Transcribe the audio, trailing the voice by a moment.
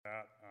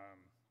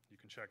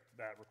can check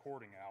that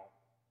recording out.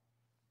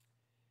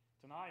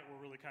 Tonight,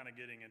 we're really kind of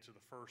getting into the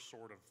first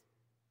sort of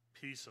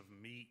piece of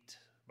meat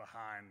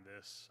behind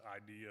this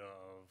idea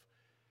of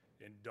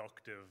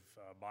inductive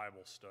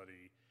Bible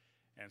study.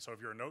 And so if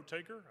you're a note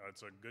taker,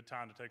 it's a good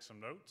time to take some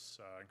notes.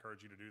 I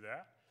encourage you to do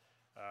that.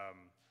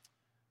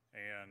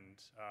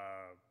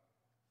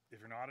 If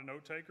you're not a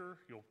note taker,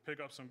 you'll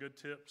pick up some good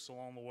tips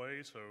along the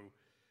way, so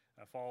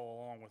follow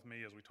along with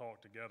me as we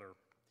talk together.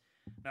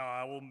 Now,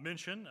 I will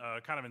mention,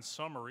 kind of in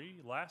summary,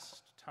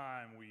 last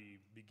time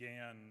we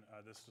began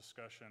this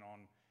discussion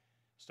on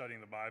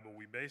studying the Bible,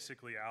 we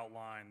basically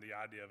outlined the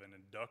idea of an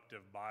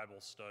inductive Bible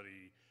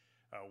study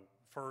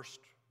first,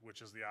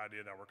 which is the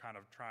idea that we're kind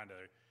of trying to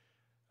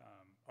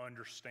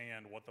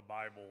understand what the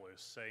Bible is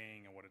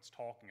saying and what it's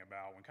talking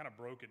about. We kind of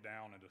broke it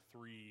down into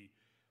three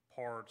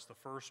parts. The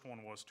first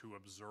one was to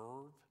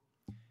observe,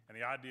 and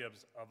the idea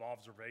of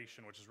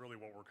observation, which is really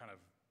what we're kind of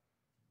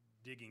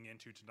digging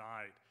into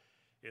tonight,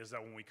 is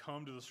that when we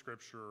come to the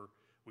Scripture,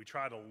 we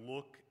try to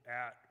look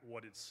at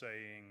what it's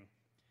saying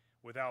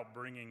without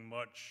bringing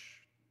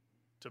much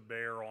to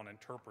bear on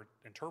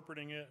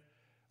interpreting it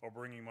or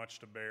bringing much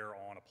to bear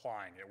on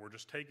applying it. We're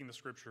just taking the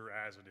Scripture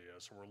as it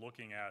is. So we're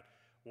looking at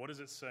what is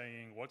it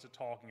saying, what's it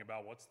talking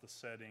about, what's the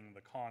setting,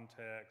 the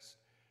context,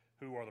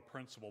 who are the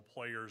principal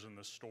players in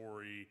the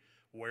story,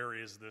 where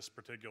is this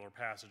particular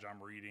passage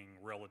I'm reading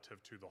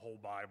relative to the whole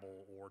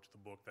Bible or to the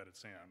book that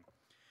it's in.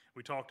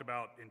 We talked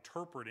about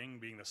interpreting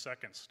being the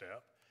second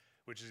step,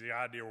 which is the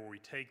idea where we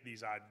take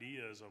these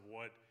ideas of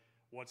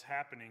what's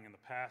happening in the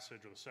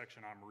passage or the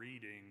section I'm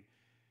reading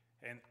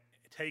and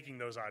taking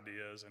those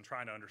ideas and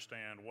trying to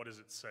understand what is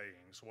it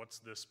saying. So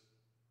what's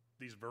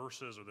these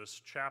verses or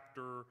this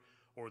chapter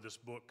or this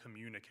book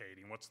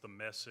communicating? What's the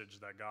message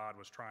that God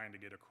was trying to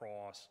get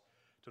across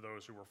to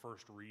those who were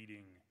first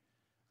reading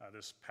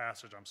this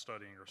passage I'm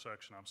studying or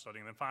section I'm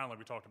studying? And then finally,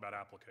 we talked about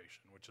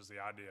application, which is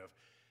the idea of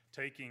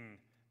taking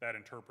that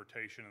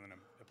interpretation and then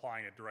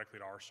applying it directly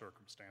to our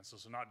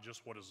circumstances. So not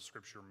just what does the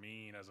Scripture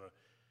mean as a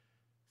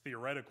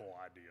theoretical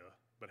idea,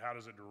 but how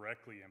does it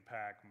directly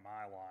impact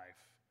my life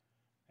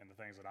and the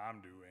things that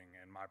I'm doing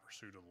in my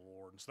pursuit of the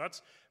Lord. And so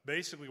that's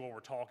basically what we're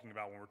talking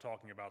about when we're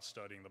talking about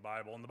studying the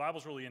Bible. And the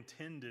Bible's really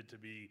intended to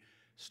be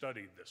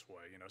studied this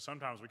way. You know,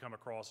 sometimes we come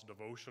across a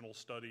devotional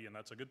study, and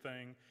that's a good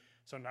thing.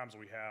 Sometimes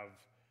we have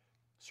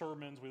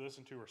sermons we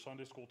listen to or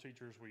Sunday school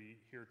teachers we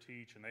hear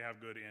teach, and they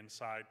have good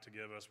insight to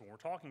give us. When we're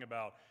talking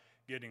about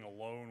getting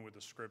alone with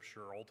the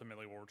Scripture,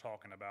 ultimately what we're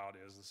talking about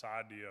is this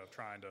idea of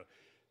trying to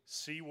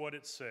see what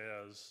it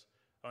says,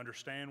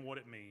 understand what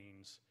it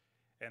means,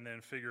 and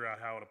then figure out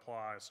how it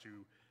applies to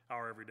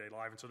our everyday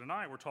life. And so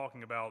tonight we're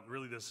talking about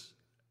really this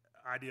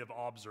idea of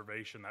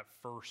observation, that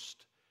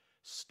first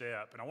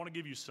step. And I want to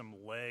give you some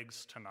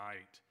legs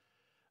tonight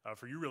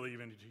for you really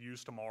even to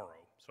use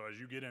tomorrow. So as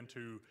you get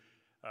into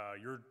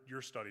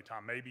your study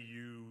time, maybe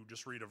you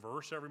just read a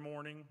verse every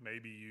morning,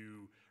 maybe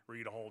you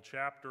read a whole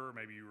chapter,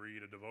 maybe you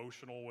read a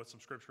devotional with some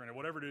Scripture in it,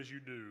 whatever it is you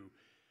do,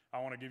 I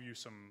want to give you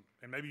some,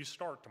 and maybe you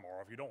start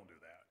tomorrow if you don't do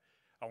that.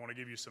 I want to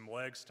give you some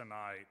legs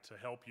tonight to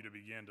help you to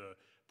begin to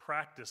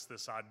practice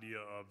this idea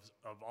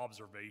of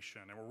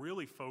observation. And we're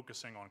really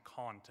focusing on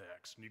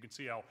context. And you can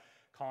see how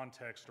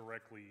context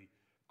directly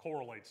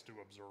correlates to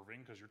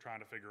observing, because you're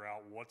trying to figure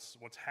out what's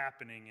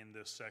happening in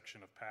this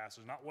section of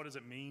passage. Not what does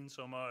it mean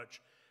so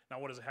much, not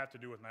what does it have to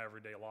do with my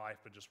everyday life,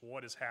 but just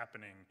what is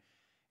happening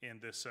in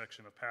this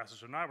section of passage.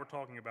 So tonight we're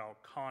talking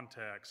about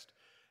context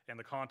and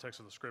the context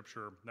of the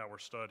Scripture that we're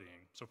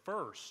studying. So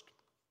first,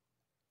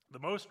 the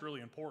most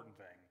really important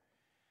thing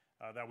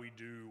that we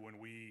do when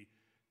we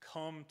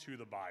come to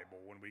the Bible,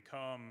 when we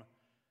come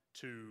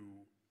to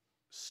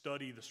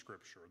study the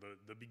Scripture,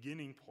 the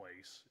beginning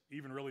place,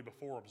 even really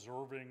before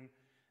observing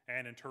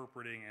and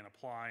interpreting and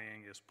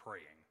applying, is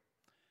praying.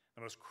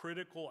 The most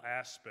critical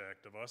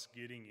aspect of us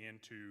getting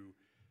into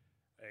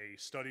a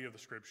study of the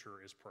Scripture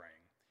is praying.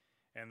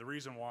 And the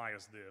reason why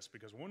is this,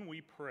 because when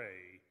we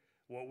pray,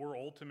 what we're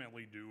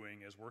ultimately doing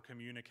is we're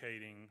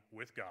communicating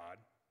with God.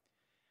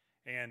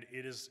 And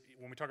it is,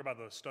 when we talk about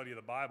the study of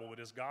the Bible, it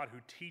is God who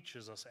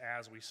teaches us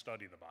as we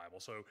study the Bible.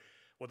 So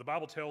what the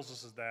Bible tells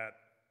us is that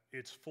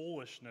it's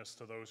foolishness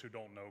to those who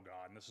don't know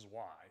God, and this is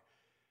why.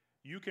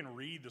 You can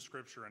read the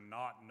Scripture and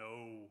not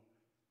know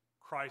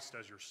Christ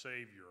as your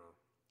Savior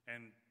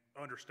and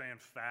understand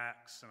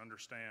facts and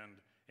understand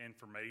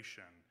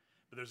information.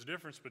 But there's a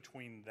difference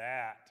between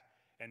that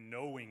and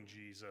knowing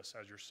Jesus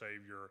as your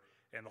Savior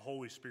and the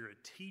Holy Spirit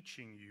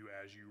teaching you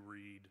as you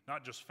read,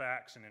 not just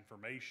facts and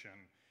information,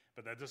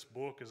 but that this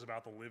book is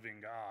about the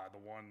living God,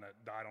 the one that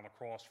died on the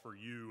cross for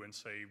you and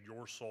saved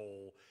your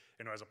soul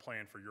and has a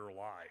plan for your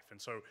life.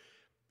 And so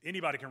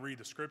anybody can read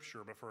the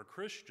Scripture, but for a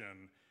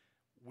Christian,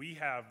 we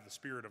have the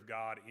Spirit of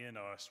God in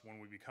us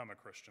when we become a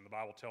Christian. The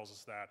Bible tells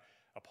us that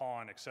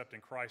upon accepting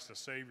Christ as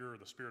Savior,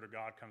 the Spirit of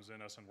God comes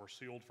in us and we're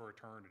sealed for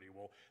eternity.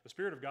 Well, the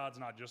Spirit of God's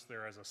not just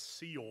there as a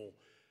seal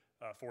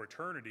for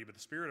eternity, but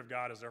the Spirit of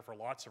God is there for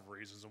lots of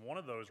reasons, and one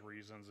of those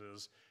reasons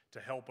is to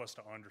help us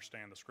to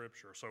understand the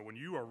Scripture. So when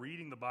you are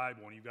reading the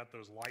Bible and you've got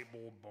those light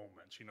bulb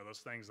moments, those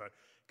things that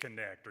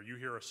connect, or you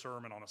hear a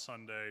sermon on a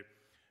Sunday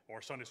or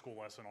a Sunday school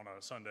lesson on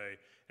a Sunday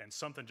and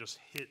something just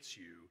hits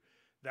you,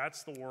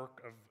 that's the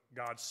work of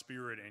God's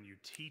Spirit and you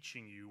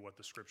teaching you what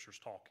the Scripture's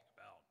talking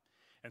about.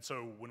 And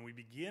so when we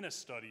begin a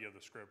study of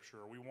the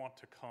Scripture, we want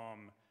to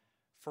come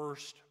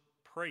first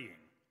praying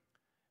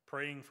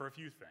for a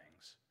few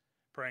things.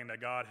 Praying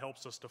that God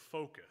helps us to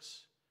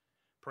focus.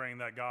 Praying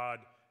that God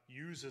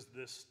uses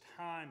this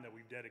time that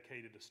we've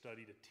dedicated to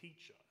study to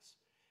teach us.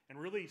 And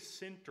really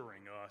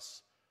centering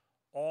us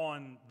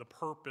on the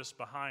purpose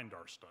behind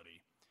our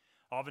study.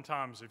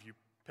 Oftentimes, if you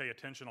pay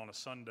attention on a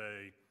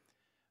Sunday,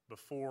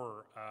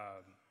 before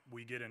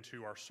we get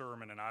into our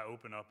sermon and I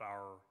open up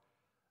our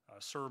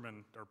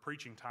sermon or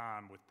preaching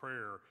time with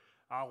prayer,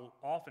 I'll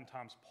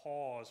oftentimes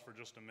pause for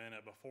just a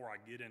minute before I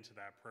get into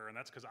that prayer. And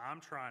that's because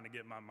I'm trying to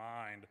get my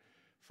mind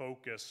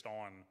focused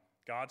on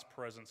God's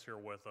presence here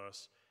with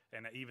us.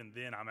 And even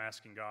then, I'm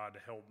asking God to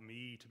help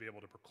me to be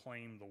able to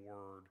proclaim the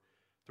word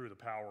through the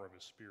power of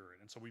his Spirit.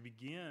 And so we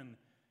begin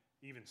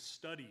even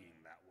studying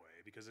that way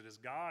because it is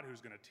God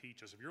who's going to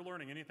teach us. If you're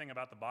learning anything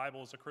about the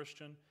Bible as a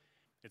Christian,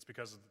 it's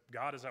because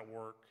God is at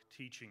work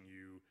teaching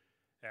you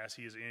as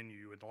he is in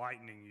you,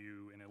 enlightening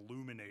you, and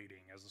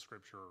illuminating, as the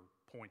Scripture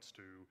points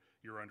to,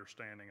 your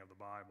understanding of the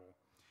Bible.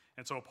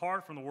 And so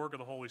apart from the work of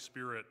the Holy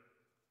Spirit,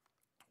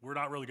 we're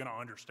not really going to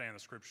understand the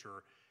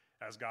Scripture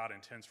as God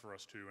intends for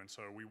us to. And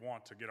so we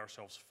want to get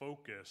ourselves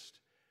focused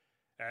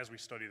as we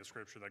study the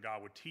Scripture, that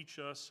God would teach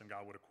us and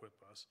God would equip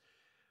us.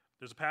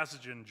 There's a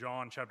passage in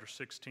John chapter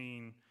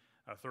 16,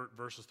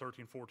 verses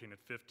 13, 14, and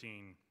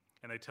 15,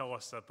 and they tell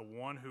us that the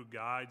one who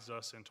guides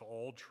us into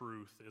all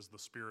truth is the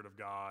Spirit of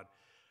God.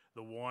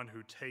 The one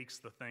who takes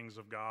the things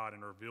of God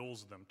and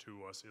reveals them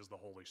to us is the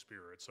Holy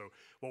Spirit. So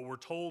what we're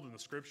told in the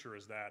Scripture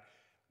is that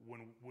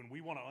when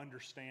we want to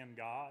understand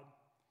God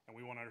and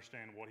we want to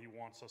understand what he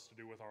wants us to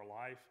do with our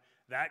life,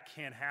 that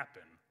can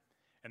happen.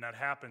 And that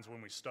happens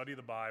when we study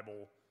the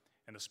Bible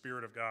and the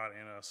Spirit of God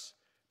in us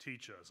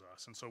teaches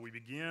us. And so we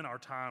begin our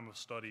time of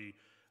study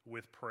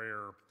with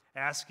prayer,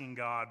 asking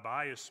God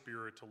by his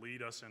Spirit to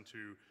lead us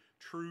into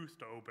truth,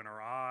 to open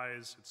our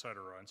eyes,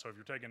 etc. And so if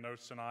you're taking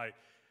notes tonight,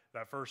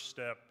 that first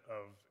step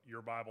of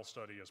your Bible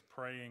study is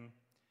praying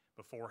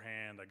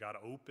beforehand, that God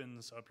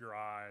opens up your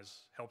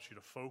eyes, helps you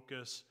to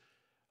focus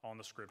on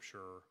the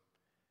Scripture,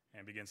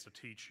 and begins to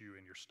teach you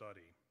in your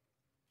study.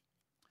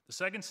 The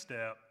second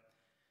step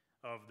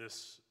of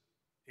this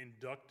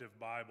inductive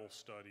Bible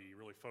study,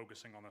 really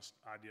focusing on this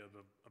idea of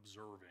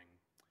observing,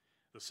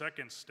 the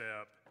second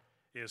step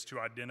is to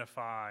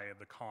identify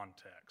the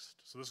context.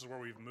 So this is where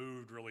we've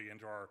moved really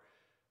into our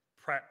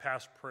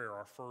past prayer,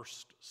 our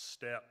first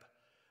step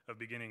of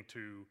beginning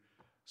to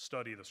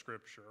study the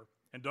Scripture.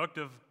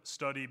 Inductive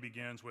study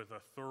begins with a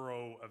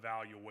thorough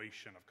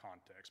evaluation of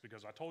context,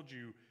 because I told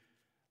you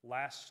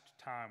last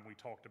time we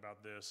talked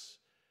about this,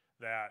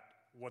 that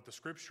what the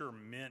Scripture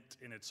meant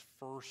in its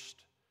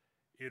first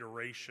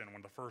iteration,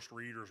 when the first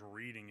readers were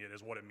reading it,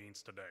 is what it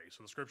means today.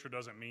 So the Scripture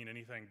doesn't mean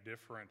anything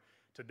different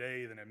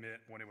today than it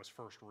meant when it was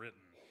first written.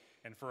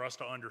 And for us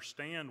to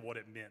understand what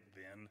it meant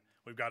then,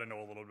 we've got to know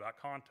a little bit about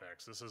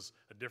context. This is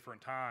a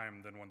different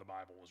time than when the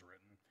Bible was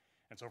written.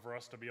 And so for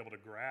us to be able to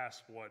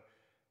grasp what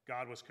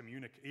God is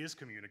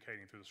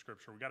communicating through the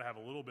Scripture, we've got to have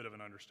a little bit of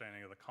an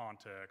understanding of the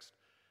context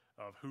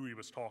of who he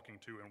was talking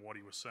to and what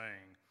he was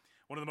saying.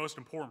 One of the most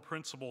important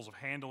principles of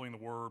handling the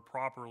Word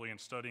properly and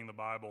studying the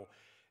Bible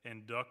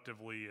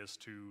inductively is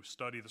to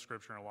study the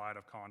Scripture in light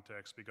of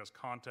context, because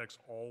context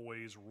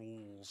always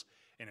rules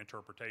in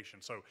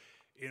interpretation. So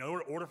in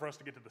order for us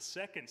to get to the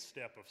second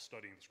step of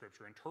studying the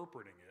Scripture,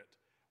 interpreting it,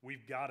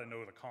 we've got to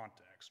know the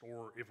context.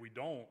 Or if we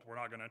don't, we're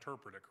not going to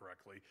interpret it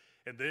correctly.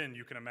 And then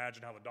you can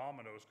imagine how the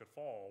dominoes could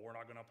fall. We're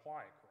not going to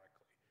apply it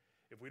correctly.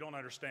 If we don't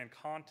understand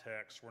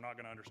context, we're not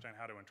going to understand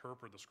how to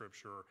interpret the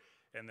Scripture,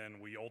 and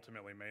then we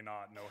ultimately may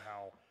not know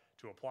how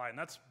to apply it. And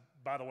that's,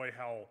 by the way,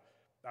 how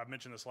I've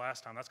mentioned this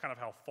last time, that's kind of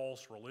how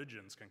false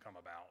religions can come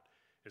about,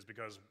 is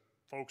because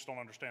folks don't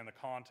understand the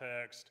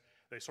context.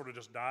 They sort of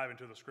just dive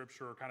into the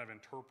Scripture, kind of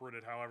interpret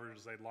it however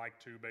as they'd like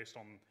to based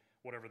on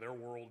whatever their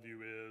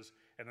worldview is,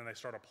 and then they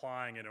start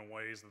applying it in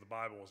ways that the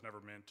Bible was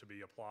never meant to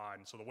be applied.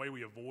 And so the way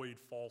we avoid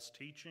false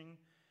teaching,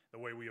 the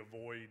way we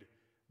avoid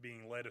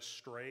being led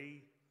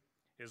astray,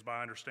 is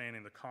by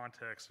understanding the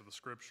context of the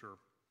Scripture.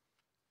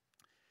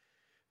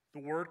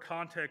 The word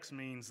context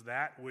means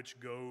that which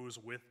goes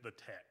with the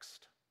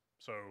text.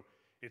 So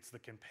it's the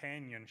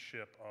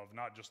companionship of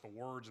not just the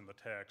words in the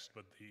text,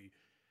 but the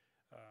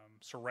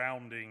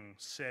surrounding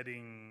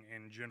setting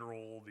in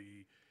general,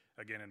 the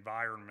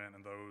environment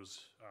and those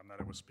that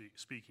it was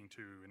speaking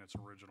to in its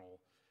original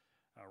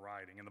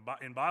writing.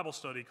 In Bible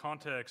study,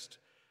 context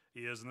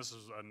is, and this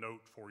is a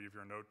note for you if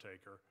you're a note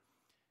taker,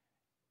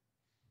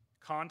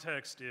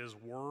 context is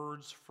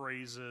words,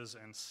 phrases,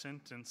 and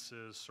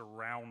sentences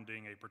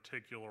surrounding a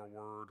particular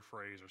word,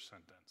 phrase, or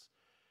sentence.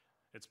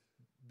 It's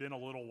been a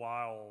little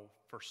while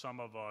for some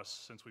of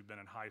us since we've been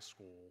in high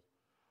school.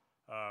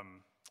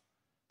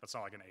 That's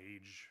not like an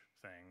age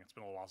thing. It's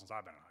been a little while since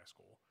I've been in high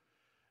school.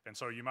 And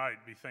so you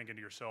might be thinking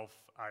to yourself,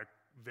 I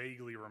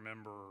vaguely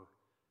remember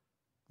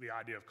the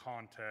idea of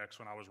context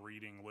when I was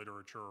reading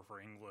literature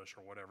for English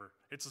or whatever.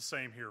 It's the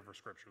same here for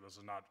Scripture.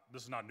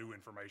 This is not new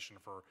information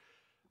for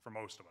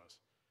most of us.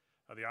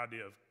 The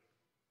idea of,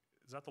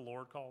 is that the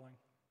Lord calling?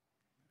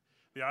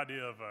 The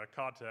idea of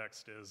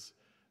context is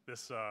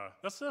this.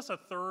 That's just a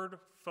third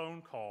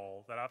phone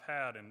call that I've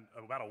had in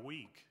about a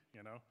week.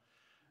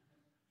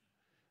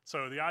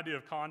 So the idea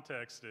of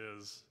context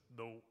is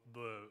the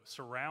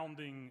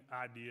surrounding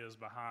ideas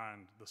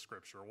behind the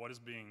Scripture. What is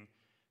being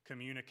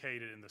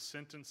communicated in the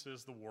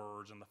sentences, the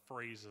words, and the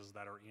phrases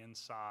that are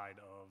inside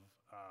of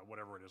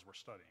whatever it is we're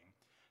studying.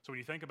 So when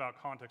you think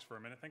about context for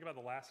a minute, think about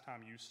the last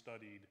time you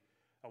studied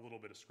a little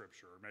bit of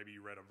Scripture. Maybe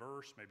you read a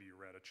verse, maybe you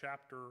read a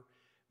chapter,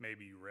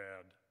 maybe you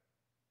read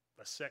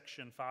a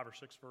section, 5 or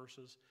 6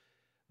 verses.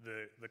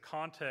 The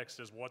context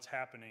is what's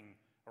happening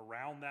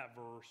around that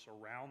verse,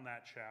 around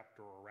that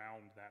chapter,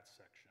 around that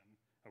section.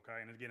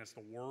 Okay, and again, it's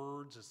the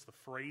words, it's the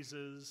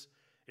phrases,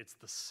 it's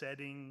the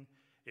setting,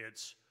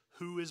 it's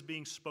who is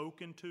being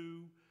spoken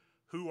to,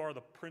 who are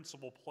the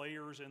principal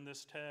players in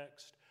this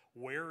text,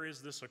 where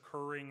is this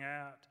occurring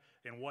at,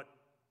 and what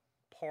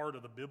part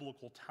of the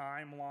biblical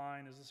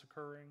timeline is this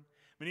occurring.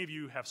 Many of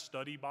you have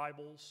study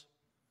Bibles.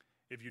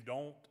 If you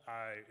don't,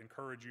 I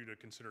encourage you to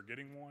consider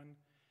getting one.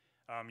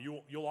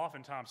 You'll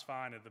oftentimes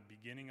find at the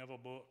beginning of a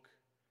book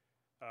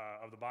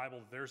of the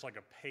Bible, there's like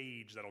a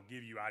page that'll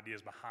give you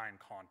ideas behind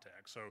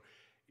context. So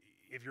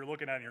if you're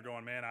looking at it and you're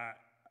going, man, I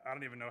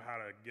don't even know how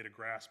to get a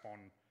grasp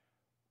on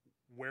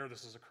where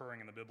this is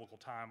occurring in the biblical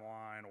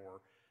timeline,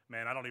 or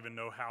man, I don't even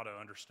know how to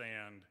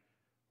understand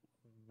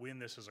when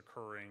this is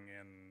occurring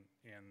in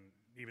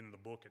even in the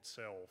book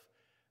itself.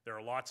 There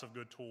are lots of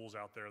good tools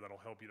out there that'll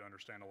help you to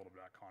understand a little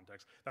bit about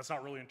context. That's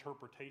not really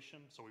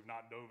interpretation, so we've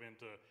not dove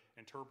into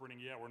interpreting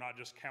yet. We're not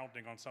just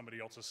counting on somebody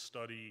else's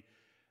study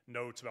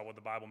notes about what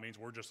the Bible means.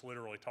 We're just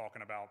literally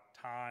talking about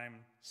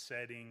time,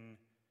 setting,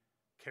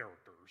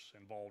 characters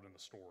involved in the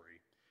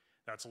story.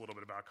 That's a little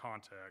bit about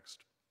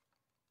context,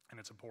 and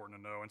it's important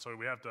to know. And so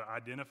we have to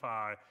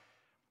identify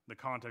the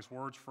context,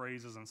 words,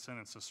 phrases, and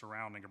sentences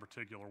surrounding a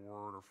particular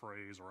word or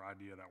phrase or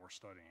idea that we're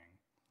studying.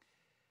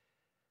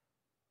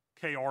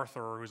 Kay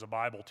Arthur, who's a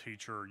Bible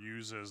teacher,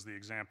 uses the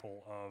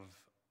example of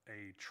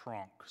a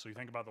trunk. So you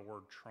think about the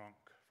word trunk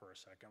for a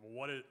second.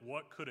 Well,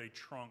 what could a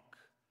trunk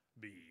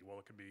be? Well,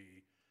 it could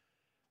be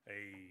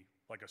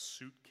like a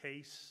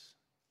suitcase,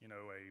 a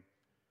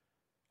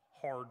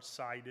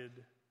hard-sided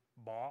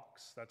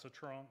box. That's a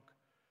trunk.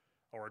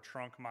 Or a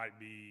trunk might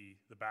be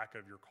the back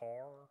of your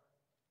car.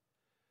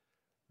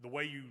 The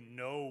way you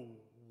know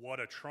what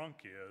a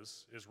trunk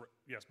is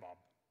yes, Bob.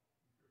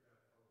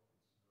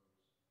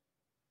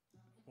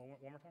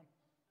 One more time.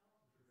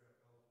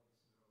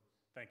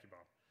 Thank you,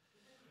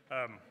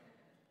 Bob.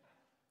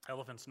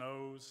 Elephant's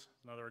nose,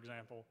 another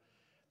example.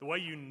 The way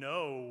you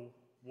know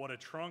what a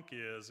trunk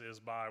is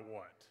by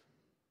what?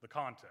 The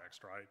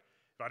context, right?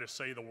 If I just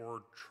say the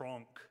word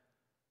trunk,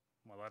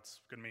 well,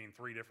 that's going to mean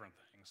 3 different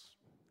things.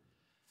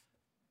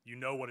 You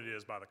know what it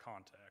is by the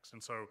context.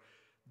 And so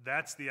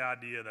that's the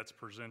idea that's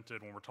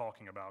presented when we're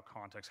talking about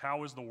context.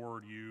 How is the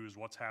word used?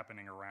 What's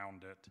happening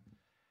around it?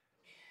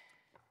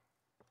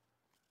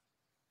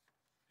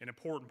 An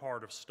important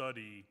part of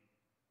study,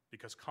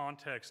 because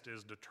context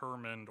is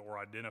determined or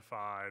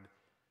identified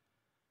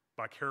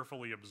by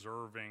carefully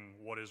observing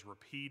what is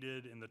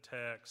repeated in the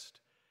text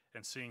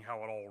and seeing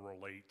how it all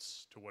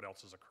relates to what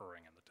else is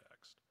occurring in the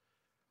text.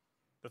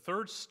 The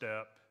third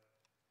step,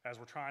 as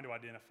we're trying to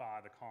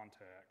identify the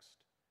context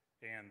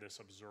and this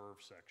observe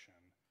section,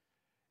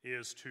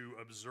 is to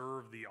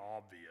observe the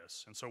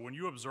obvious. And so when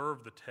you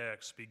observe the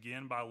text,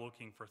 begin by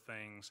looking for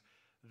things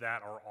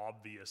that are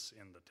obvious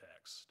in the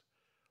text.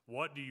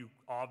 What do you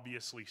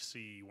obviously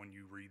see when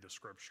you read the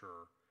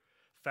Scripture?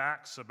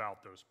 Facts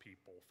about those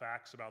people,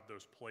 facts about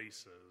those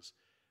places,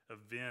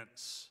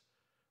 events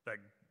that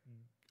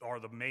are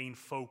the main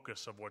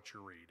focus of what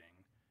you're reading.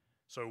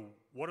 So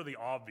what are the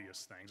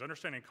obvious things?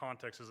 Understanding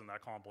context isn't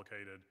that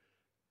complicated.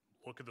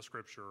 Look at the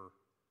Scripture,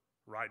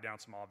 write down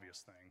some obvious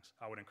things.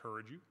 I would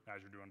encourage you,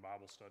 as you're doing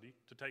Bible study,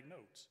 to take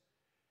notes.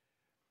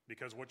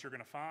 Because what you're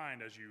going to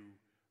find as you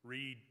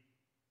read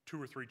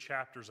 2 or 3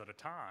 chapters at a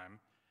time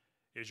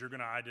is you're going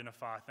to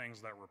identify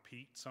things that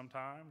repeat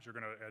sometimes. You're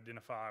going to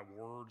identify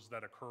words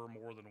that occur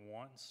more than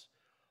once.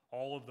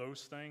 All of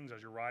those things,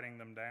 as you're writing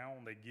them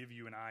down, they give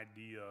you an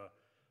idea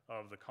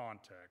of the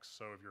context.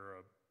 So if you're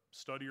a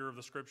studier of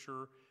the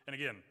Scripture, and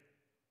again,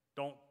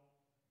 don't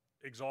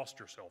exhaust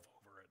yourself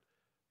over it.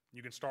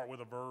 You can start with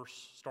a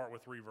verse, start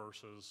with 3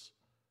 verses,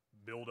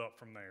 build up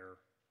from there.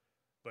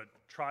 But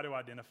try to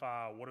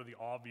identify what are the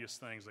obvious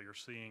things that you're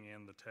seeing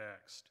in the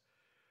text.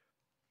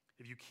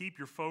 If you keep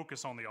your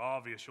focus on the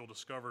obvious, you'll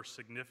discover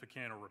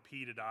significant or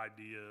repeated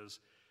ideas,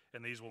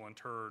 and these will in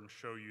turn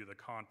show you the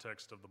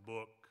context of the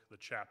book, the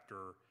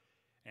chapter,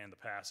 and the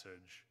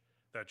passage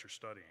that you're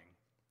studying.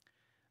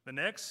 The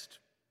next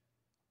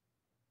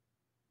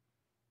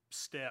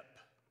step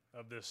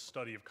of this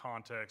study of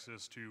context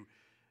is to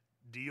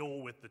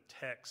deal with the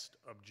text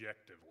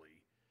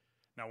objectively.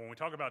 Now, when we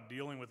talk about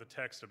dealing with the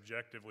text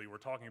objectively, we're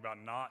talking about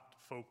not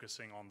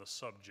focusing on the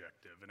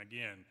subjective. And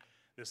again,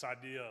 this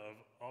idea of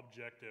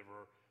objective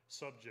or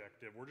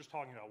subjective, we're just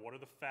talking about what are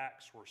the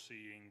facts we're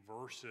seeing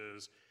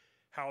versus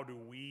how do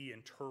we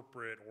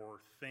interpret or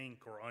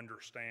think or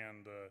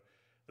understand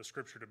the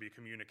scripture to be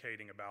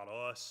communicating about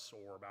us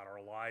or about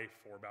our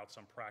life or about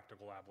some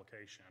practical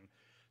application.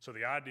 So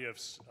the idea of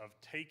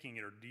taking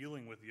it or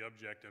dealing with the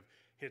objective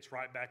hits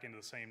right back into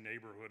the same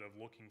neighborhood of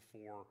looking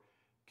for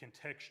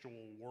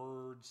contextual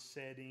words,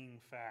 setting,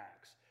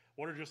 facts.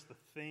 What are just the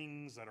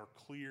things that are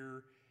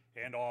clear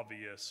and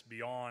obvious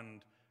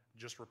beyond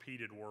just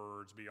repeated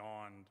words,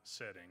 beyond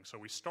setting? So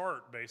we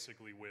start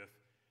basically with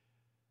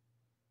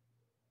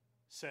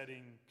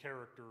setting,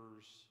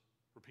 characters,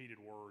 repeated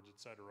words,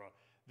 etc.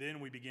 Then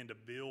we begin to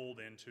build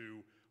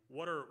into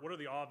what are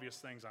the obvious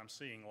things I'm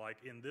seeing? Like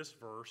in this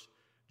verse,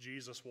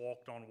 Jesus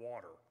walked on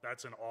water.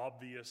 That's an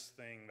obvious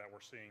thing that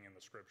we're seeing in the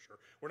scripture.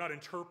 We're not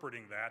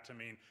interpreting that to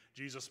mean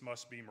Jesus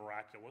must be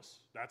miraculous.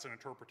 That's an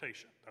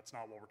interpretation. That's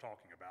not what we're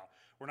talking about.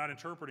 We're not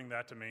interpreting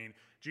that to mean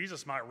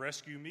Jesus might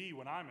rescue me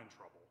when I'm in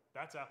trouble.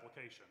 That's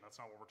application. That's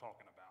not what we're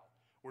talking about.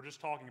 We're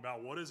just talking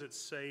about what does it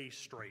say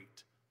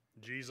straight?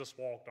 Jesus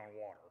walked on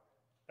water.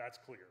 That's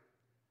clear.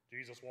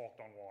 Jesus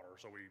walked on water.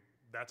 So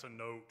that's a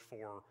note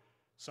for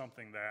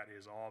something that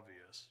is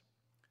obvious.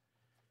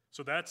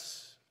 So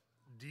that's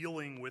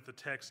dealing with the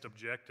text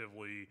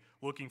objectively,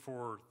 looking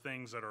for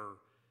things that are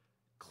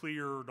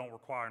clear, don't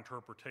require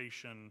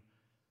interpretation,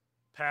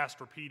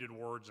 past repeated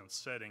words and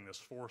setting. This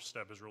fourth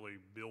step is really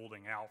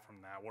building out from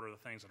that. What are the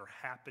things that are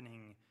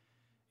happening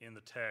in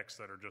the text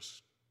that are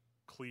just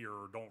clear,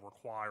 don't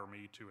require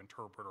me to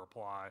interpret or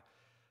apply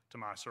to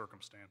my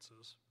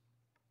circumstances?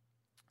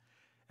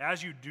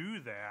 As you do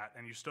that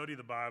and you study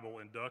the Bible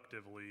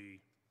inductively,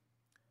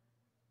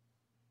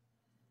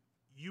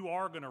 you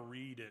are going to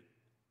read it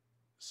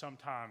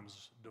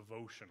sometimes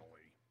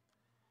devotionally.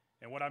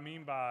 And what I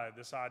mean by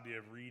this idea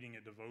of reading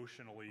it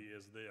devotionally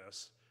is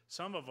this.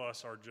 Some of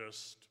us are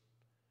just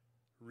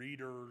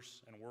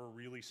readers and we're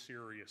really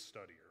serious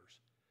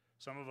studiers.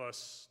 Some of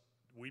us,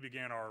 we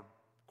began our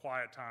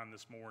quiet time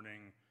this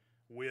morning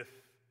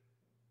with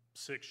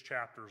 6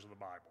 chapters of the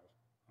Bible,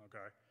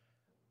 okay?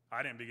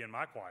 I didn't begin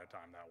my quiet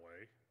time that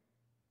way,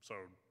 so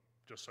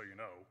just so you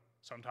know,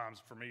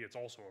 sometimes for me it's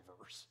also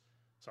a verse.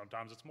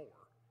 Sometimes it's more.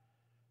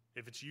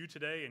 If it's you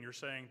today and you're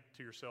saying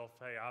to yourself,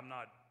 hey, I'm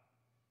not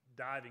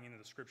diving into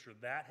the scripture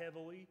that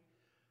heavily,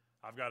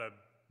 I've got a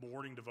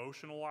morning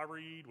devotional I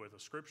read with a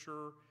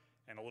scripture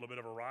and a little bit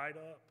of a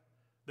write-up,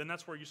 then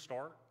that's where you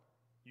start.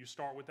 You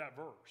start with that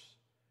verse.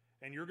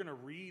 And you're going to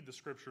read the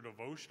scripture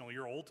devotionally.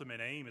 Your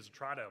ultimate aim is to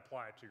try to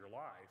apply it to your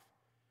life.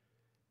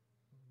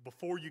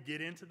 Before you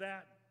get into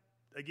that,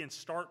 again,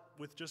 start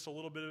with just a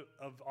little bit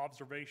of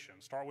observation.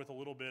 Start with a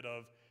little bit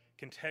of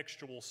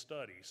contextual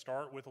study.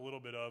 Start with a little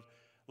bit of,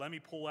 let me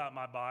pull out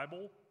my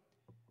Bible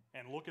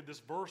and look at this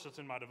verse that's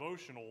in my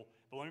devotional,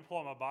 but let me pull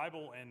out my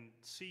Bible and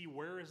see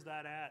where is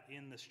that at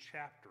in this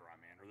chapter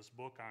I'm in or this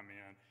book I'm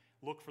in.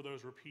 Look for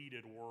those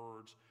repeated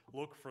words.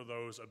 Look for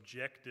those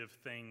objective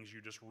things you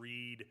just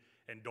read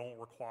and don't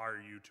require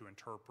you to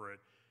interpret,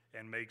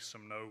 and make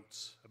some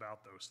notes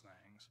about those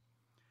things.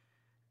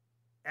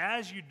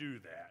 As you do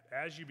that,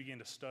 as you begin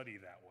to study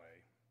that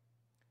way,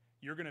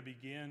 you're going to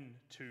begin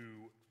to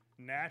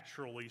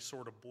naturally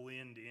sort of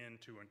blend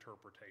into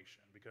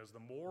interpretation, because the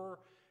more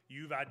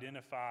you've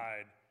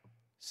identified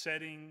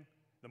setting,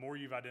 the more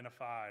you've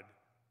identified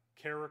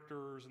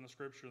characters in the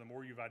scripture, the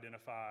more you've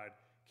identified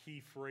key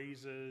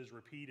phrases,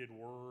 repeated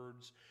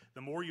words,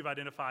 the more you've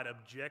identified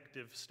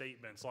objective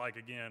statements like,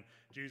 again,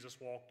 Jesus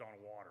walked on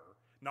water.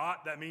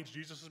 Not that means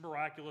Jesus is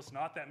miraculous,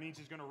 not that means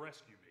he's going to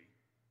rescue me,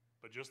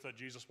 but just that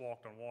Jesus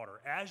walked on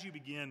water. As you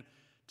begin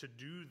to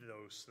do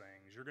those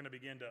things, you're going to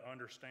begin to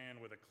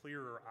understand with a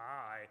clearer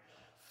eye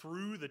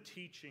through the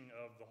teaching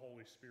of the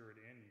Holy Spirit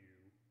in you,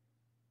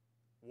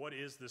 what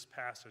is this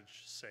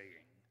passage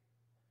saying?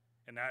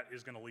 And that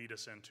is going to lead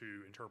us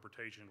into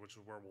interpretation, which is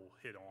where we'll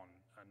hit on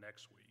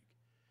next week.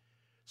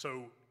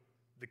 So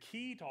the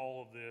key to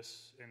all of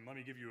this, and let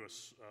me give you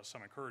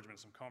some encouragement,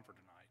 some comfort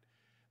tonight.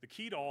 The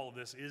key to all of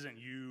this isn't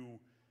you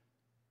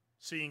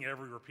seeing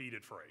every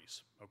repeated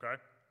phrase, okay?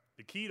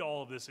 The key to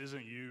all of this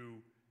isn't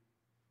you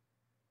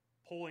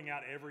pulling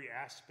out every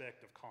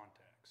aspect of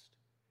context.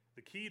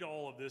 The key to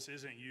all of this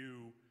isn't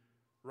you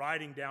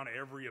writing down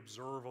every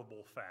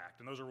observable fact,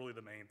 and those are really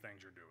the main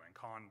things you're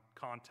doing,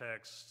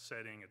 context,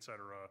 setting, etc.,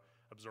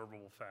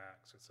 observable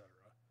facts, etc.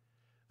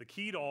 The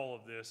key to all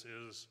of this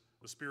is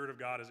the Spirit of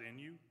God is in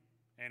you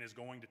and is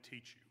going to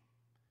teach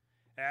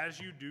you. As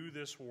you do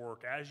this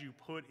work, as you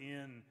put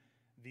in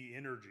the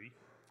energy,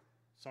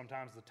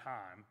 sometimes the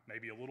time,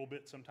 maybe a little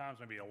bit sometimes,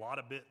 maybe a lot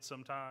of bits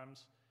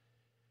sometimes,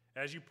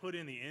 as you put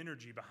in the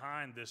energy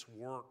behind this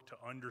work to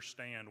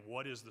understand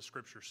what is the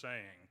Scripture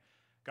saying,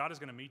 God is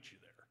going to meet you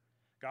there.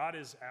 God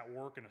is at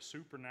work in a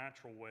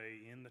supernatural way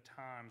in the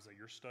times that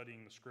you're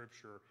studying the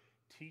Scripture,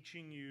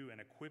 teaching you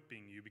and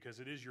equipping you, because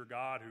it is your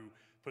God who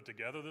put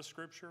together the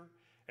Scripture,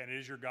 and it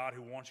is your God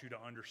who wants you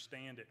to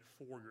understand it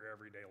for your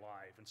everyday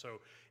life. And so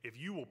if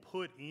you will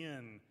put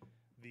in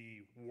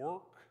the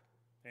work,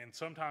 and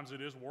sometimes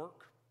it is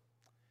work,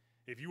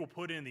 if you will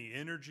put in the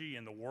energy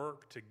and the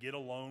work to get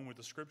alone with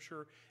the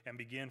Scripture and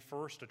begin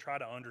first to try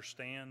to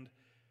understand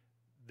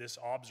this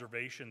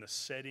observation, the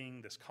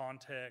setting, this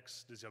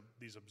context,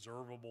 these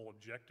observable,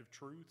 objective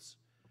truths,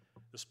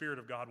 the Spirit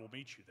of God will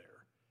meet you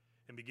there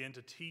and begin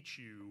to teach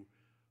you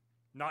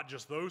not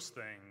just those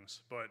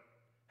things, but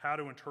how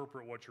to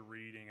interpret what you're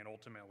reading and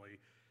ultimately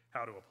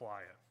how to apply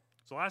it.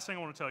 So last thing I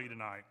want to tell you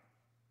tonight,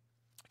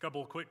 a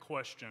couple of quick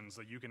questions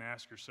that you can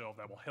ask yourself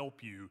that will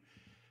help you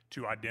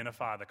to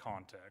identify the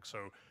context.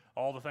 So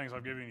all the things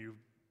I've given you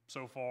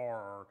so far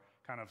are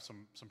kind of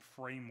some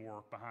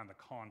framework behind the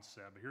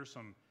concept. But here's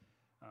some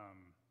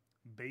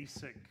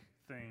basic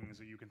things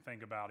that you can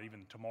think about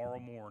even tomorrow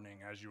morning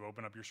as you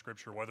open up your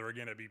Scripture, whether,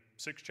 again, it be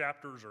 6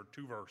 chapters or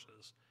 2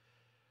 verses,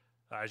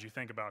 as you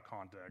think about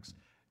context.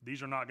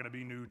 These are not going to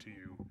be new to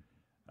you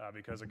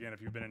because, again,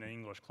 if you've been in an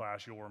English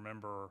class, you'll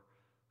remember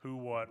who,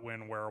 what,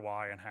 when, where,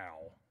 why, and how.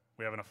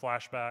 We having a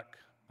flashback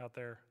out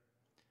there?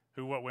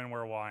 Who, what, when,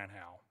 where, why, and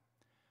how.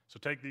 So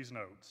take these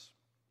notes.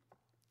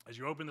 As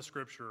you open the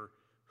Scripture,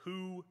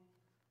 who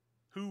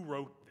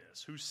wrote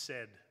this? Who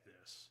said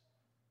this?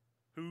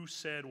 Who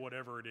said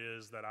whatever it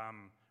is that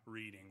I'm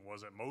reading?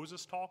 Was it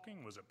Moses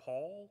talking? Was it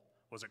Paul?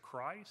 Was it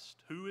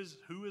Christ? Who is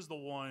the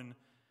one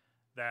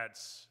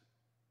that's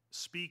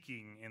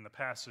speaking in the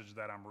passage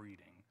that I'm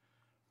reading?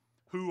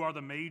 Who are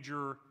the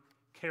major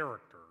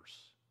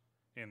characters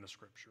in the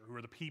Scripture? Who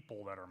are the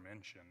people that are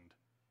mentioned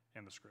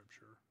in the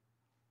Scripture?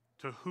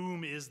 To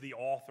whom is the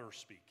author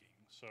speaking?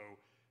 So,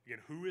 again,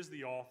 who is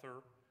the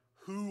author?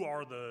 Who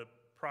are the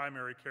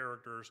primary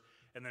characters?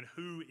 And then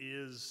who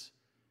is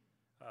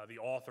the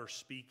author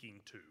speaking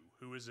to?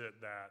 Who is it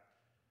that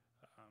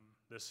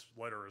this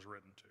letter is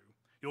written to?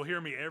 You'll hear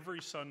me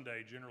every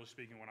Sunday, generally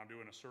speaking, when I'm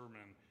doing a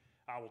sermon,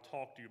 I will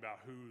talk to you about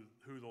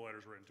who the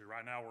letter's written to.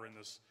 Right now we're in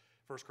this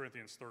 1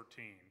 Corinthians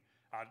 13.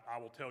 I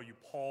will tell you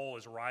Paul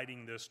is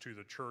writing this to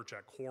the church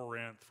at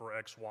Corinth for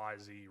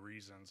XYZ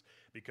reasons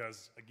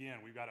because, again,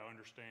 we've got to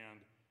understand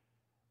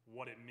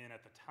what it meant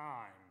at the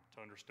time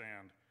to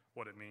understand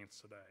what it means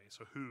today.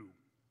 So who?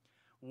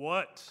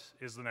 What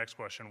is the next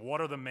question? What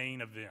are the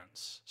main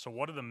events? So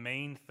what are the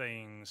main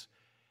things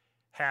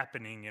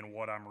happening in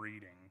what I'm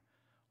reading?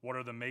 What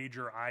are the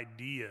major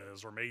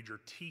ideas or major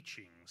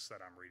teachings that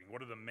I'm reading?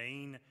 What are the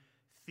main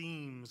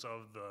themes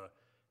of the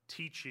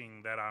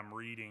teaching that I'm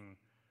reading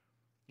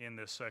in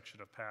this section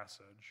of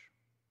passage?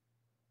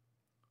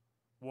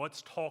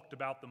 What's talked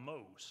about the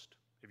most?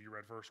 If you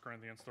read 1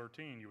 Corinthians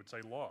 13, you would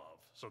say love.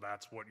 So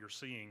that's what you're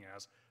seeing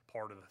as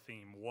part of the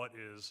theme. What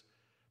is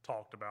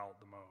talked about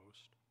the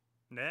most?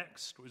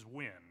 Next is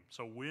when.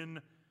 So when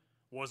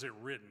was it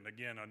written?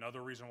 Again,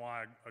 another reason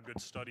why a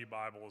good study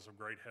Bible is of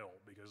great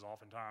help, because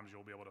oftentimes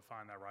you'll be able to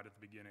find that right at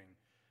the beginning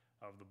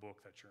of the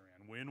book that you're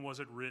in. When was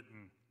it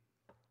written?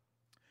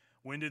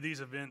 When did these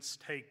events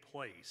take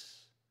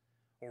place?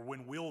 Or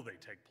when will they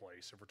take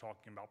place if we're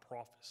talking about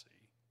prophecy?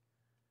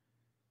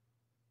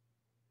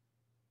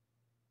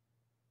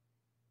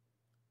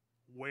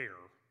 Where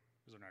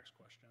is our next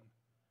question.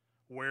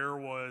 Where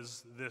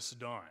was this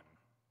done?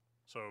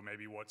 So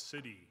maybe what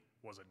city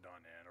was it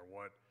done in, or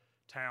what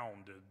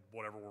town did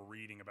whatever we're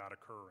reading about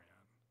occur in?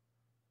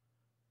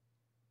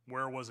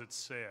 Where was it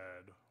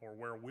said, or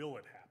where will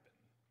it happen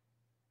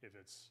if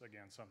it's,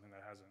 again, something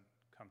that hasn't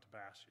come to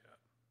pass yet?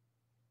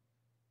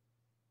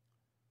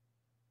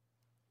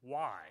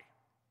 Why?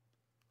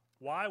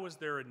 Why was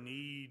there a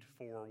need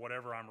for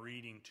whatever I'm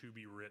reading to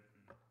be written?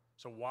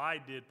 So why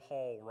did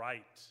Paul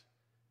write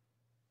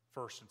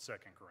 1st and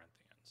 2nd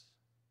Corinthians?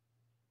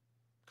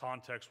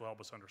 Context will help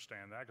us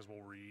understand that because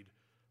we'll read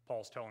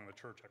Paul's telling the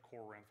church at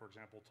Corinth, for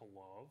example, to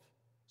love.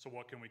 So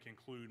what can we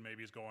conclude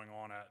maybe is going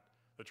on at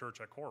the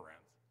church at Corinth?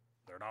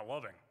 They're not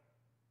loving.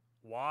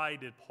 Why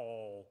did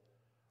Paul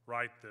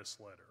write this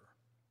letter?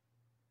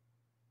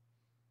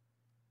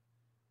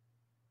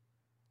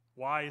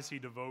 Why has he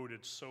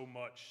devoted so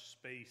much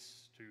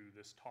space to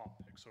this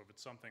topic? So if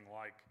it's something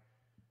like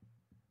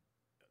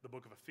the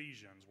book of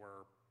Ephesians,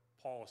 where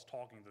Paul is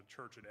talking to the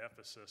church at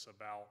Ephesus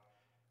about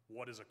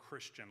what does a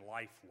Christian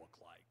life look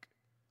like?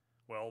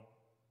 Well,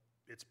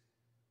 it's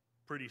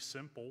pretty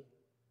simple.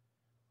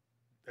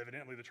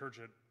 Evidently, the church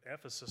at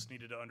Ephesus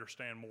needed to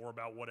understand more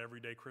about what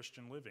everyday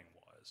Christian living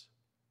was.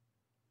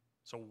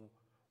 So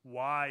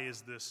why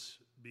is this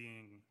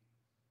being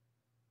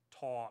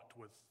taught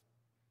with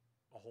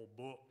a whole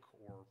book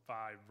or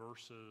 5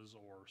 verses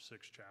or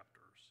 6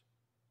 chapters?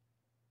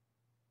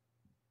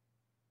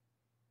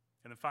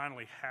 And then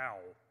finally, how?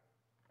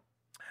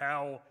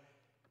 How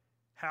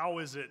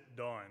is it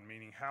done?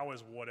 Meaning, how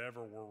is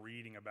whatever we're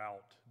reading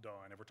about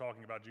done? If we're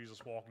talking about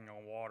Jesus walking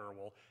on water,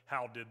 well,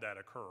 how did that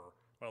occur?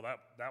 Well,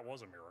 that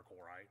was a miracle,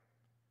 right?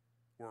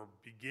 We're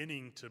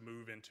beginning to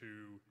move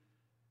into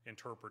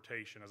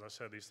interpretation. As I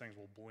said, these things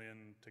will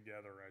blend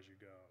together as you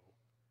go.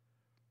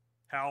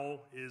 How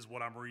is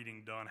what I'm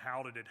reading done?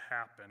 How did it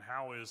happen?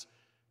 How is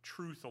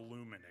truth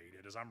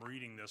illuminated? As I'm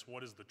reading this,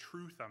 what is the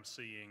truth I'm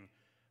seeing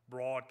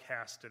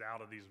broadcasted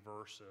out of these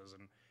verses?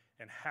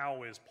 And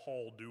how is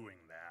Paul doing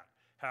that?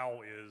 How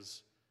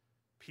is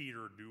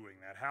Peter doing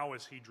that? How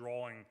is he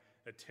drawing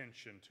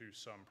attention to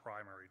some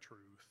primary truth?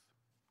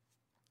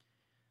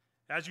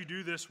 As you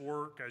do this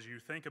work, as you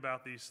think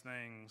about these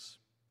things,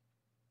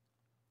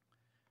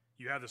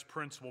 you have this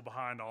principle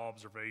behind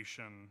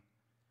observation.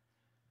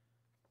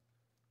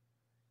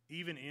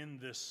 Even in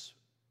this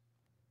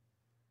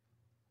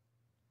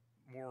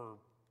more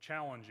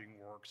challenging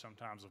work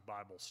sometimes of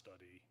Bible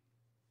study,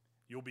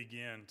 you'll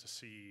begin to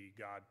see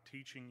God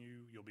teaching you.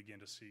 You'll begin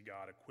to see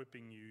God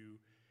equipping you.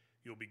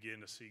 You'll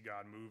begin to see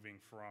God moving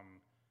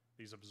from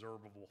these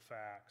observable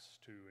facts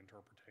to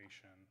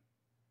interpretation.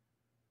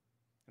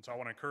 And so I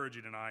want to encourage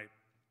you tonight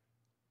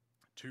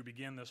to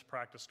begin this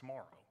practice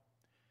tomorrow.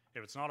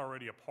 If it's not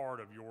already a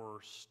part of your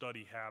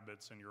study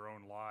habits in your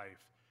own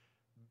life,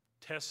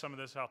 test some of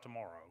this out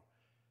tomorrow.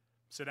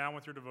 Sit down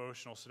with your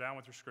devotional, sit down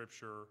with your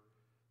scripture,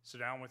 sit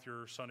down with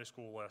your Sunday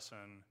school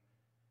lesson,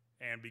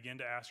 and begin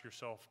to ask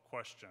yourself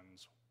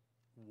questions.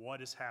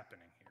 What is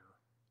happening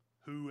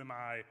here? Who am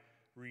I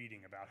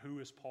reading about? Who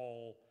is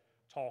Paul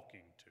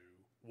talking to?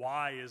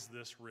 Why is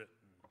this written?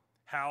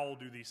 How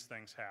do these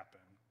things happen?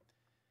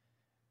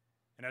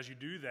 And as you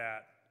do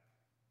that,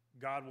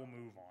 God will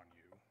move on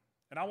you.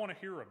 And I want to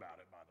hear about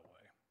it, by the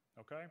way,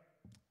 okay?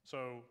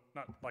 So,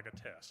 not like a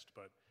test,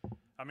 but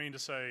I mean to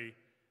say,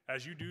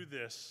 as you do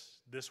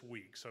this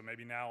week, so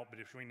maybe now, but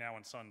between now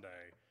and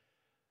Sunday,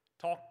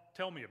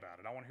 tell me about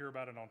it. I want to hear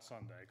about it on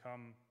Sunday.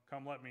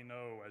 Come let me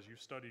know as you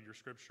studied your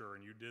scripture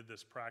and you did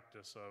this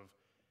practice of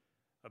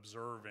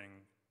observing,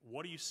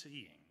 what are you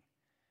seeing?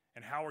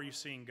 And how are you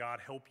seeing God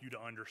help you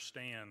to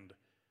understand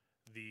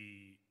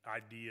the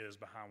ideas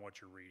behind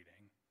what you're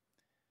reading?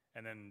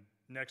 And then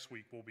next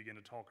week, we'll begin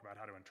to talk about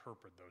how to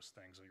interpret those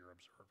things that you're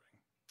observing.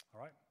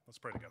 All right, let's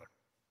pray together.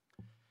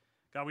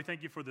 God, we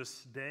thank you for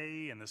this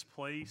day and this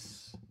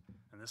place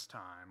and this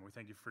time. We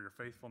thank you for your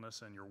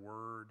faithfulness and your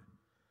word.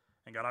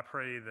 And God, I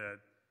pray that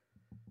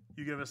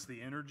you give us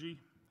the energy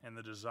and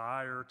the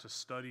desire to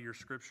study your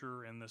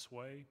scripture in this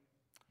way.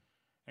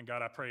 And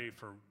God, I pray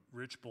for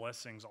rich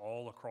blessings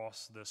all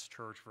across this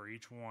church for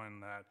each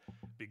one that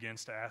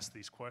begins to ask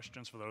these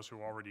questions. For those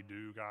who already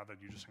do, God, that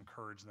you just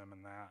encourage them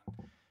in that.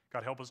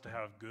 God, help us to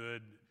have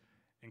good,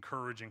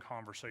 encouraging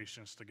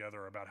conversations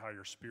together about how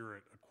your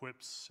Spirit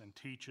equips and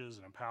teaches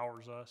and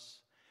empowers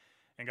us.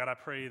 And God, I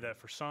pray that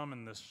for some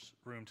in this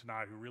room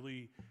tonight who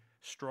really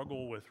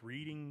struggle with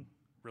reading,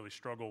 really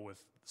struggle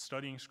with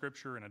studying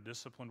Scripture in a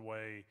disciplined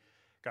way,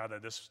 God,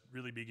 that this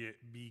really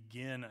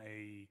begin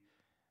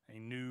a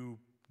new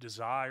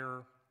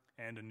desire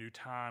and a new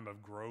time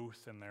of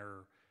growth in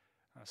their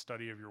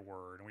study of your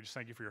word. And we just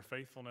thank you for your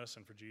faithfulness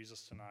and for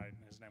Jesus tonight.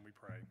 In his name we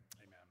pray.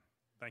 Amen.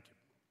 Thank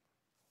you.